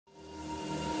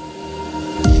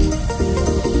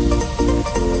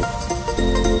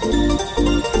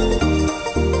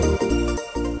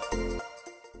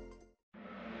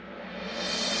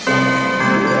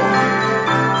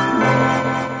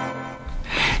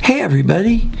Hey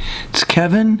everybody, it's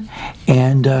Kevin,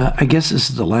 and I guess this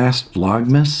is the last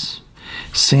Vlogmas.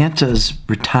 Santa's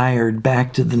retired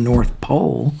back to the North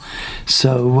Pole,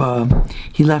 so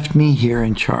he left me here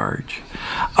in charge.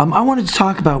 I wanted to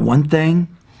talk about one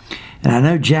thing, and I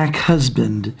know Jack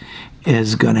Husband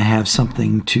is going to have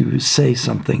something to say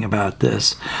something about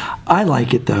this. I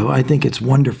like it though. I think it's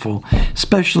wonderful,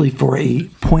 especially for a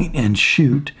point and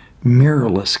shoot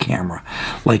mirrorless camera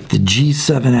like the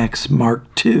G7X Mark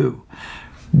II.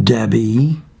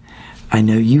 Debbie, I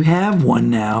know you have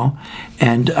one now,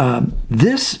 and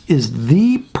this is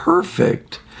the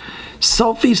perfect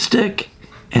selfie stick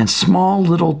and small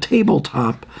little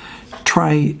tabletop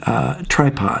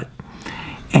tripod.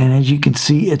 And as you can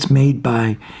see, it's made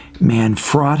by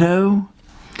Manfrotto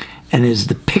and is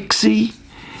the Pixie,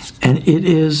 and it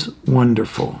is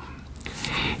wonderful.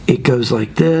 It goes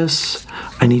like this.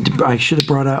 I should have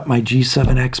brought out my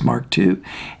G7X Mark II,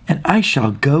 and I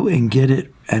shall go and get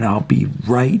it, and I'll be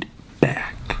right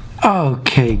back.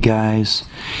 Okay, guys,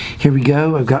 here we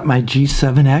go. I've got my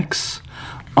G7X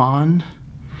on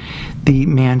the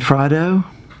Manfrotto,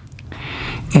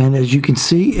 and as you can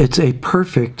see, it's a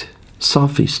perfect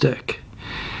selfie stick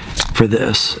for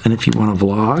this. And if you want to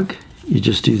vlog, you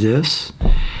just do this,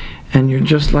 and you're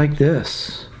just like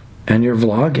this, and you're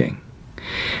vlogging.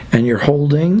 And you're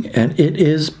holding, and it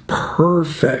is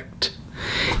perfect.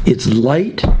 It's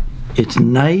light, it's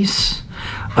nice.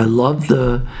 I love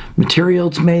the material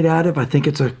it's made out of. I think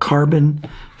it's a carbon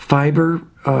fiber,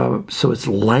 so it's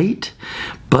light,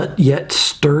 but yet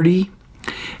sturdy.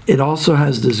 It also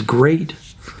has this great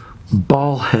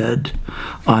ball head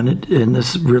on it, and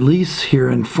this release here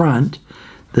in front,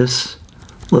 this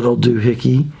little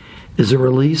doohickey is a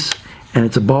release, and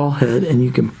it's a ball head, and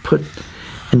you can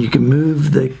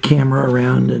move the camera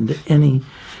around into any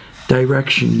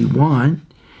direction you want.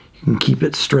 You can keep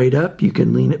it straight up. You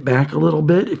can lean it back a little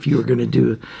bit if you were going to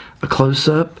do a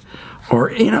close-up,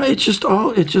 or it's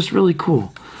just really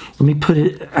cool. Let me put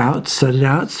it out, set it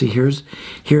out. See,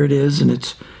 here it is in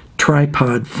its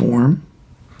tripod form,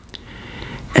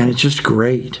 and it's just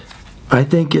great. I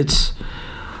think it's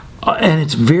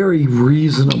very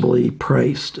reasonably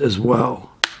priced as well.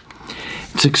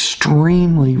 It's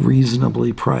extremely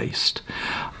reasonably priced.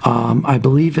 I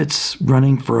believe it's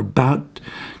running for about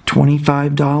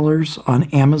 $25 on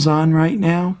Amazon right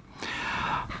now.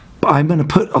 I'm going to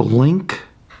put a link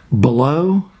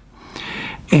below,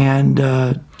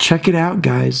 and check it out,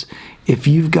 guys. If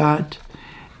you've got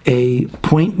a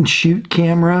point and shoot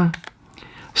camera,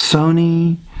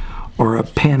 Sony or a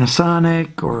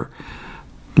Panasonic or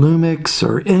Lumix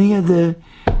or any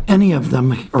of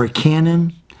them, or a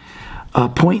Canon,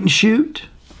 point and shoot.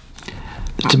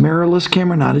 It's a mirrorless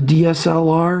camera, not a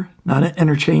DSLR, not an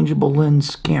interchangeable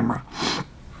lens camera.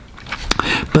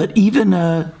 But even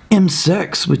a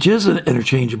M6, which is an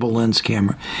interchangeable lens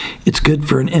camera, it's good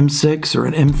for an M6 or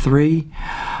an M3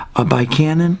 by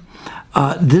Canon.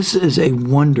 This is a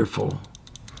wonderful.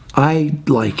 I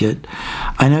like it.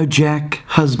 I know Jack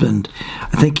Husband,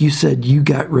 I think you said you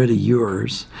got rid of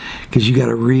yours because you got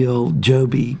a real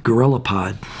Joby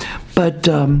GorillaPod. But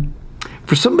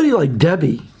for somebody like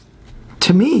Debbie,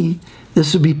 to me,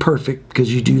 this would be perfect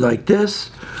because you do like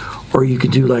this, or you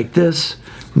could do like this,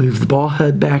 move the ball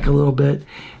head back a little bit,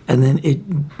 and then it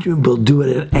will do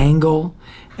it at an angle,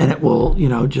 and it will,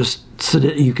 just sit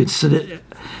it. You could sit it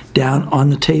down on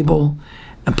the table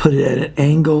and put it at an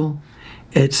angle.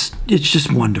 It's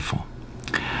just wonderful.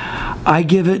 I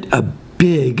give it a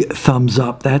big thumbs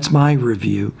up. That's my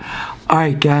review. All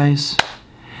right, guys.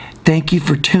 Thank you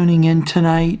for tuning in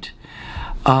tonight.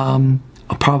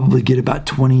 I'll probably get about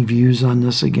 20 views on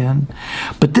this again.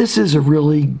 But this is a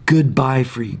really good buy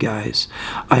for you guys.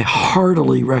 I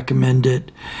heartily recommend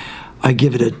it. I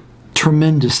give it a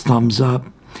tremendous thumbs up.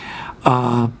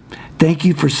 Thank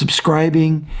you for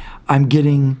subscribing. I'm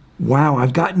getting, wow,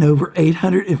 I've gotten over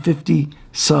 850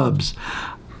 subs,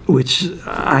 which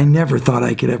I never thought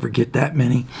I could ever get that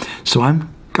many. So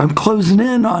I'm closing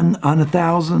in on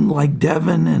 1,000, like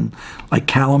Devin and like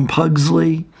Callum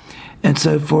Pugsley and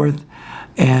so forth.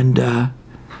 And I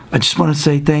just want to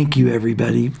say thank you,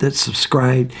 everybody that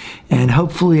subscribed, and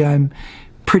hopefully I'm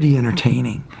pretty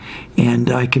entertaining, and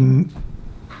I can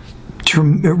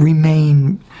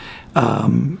remain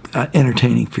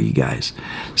entertaining for you guys.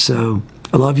 So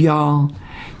I love y'all.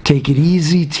 Take it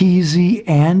easy, teasy,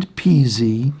 and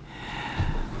peasy.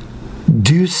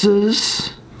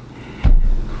 Deuces.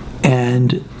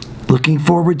 And looking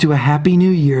forward to a Happy New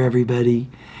Year, everybody.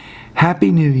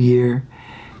 Happy New Year.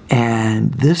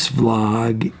 And this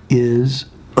vlog is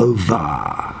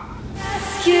over.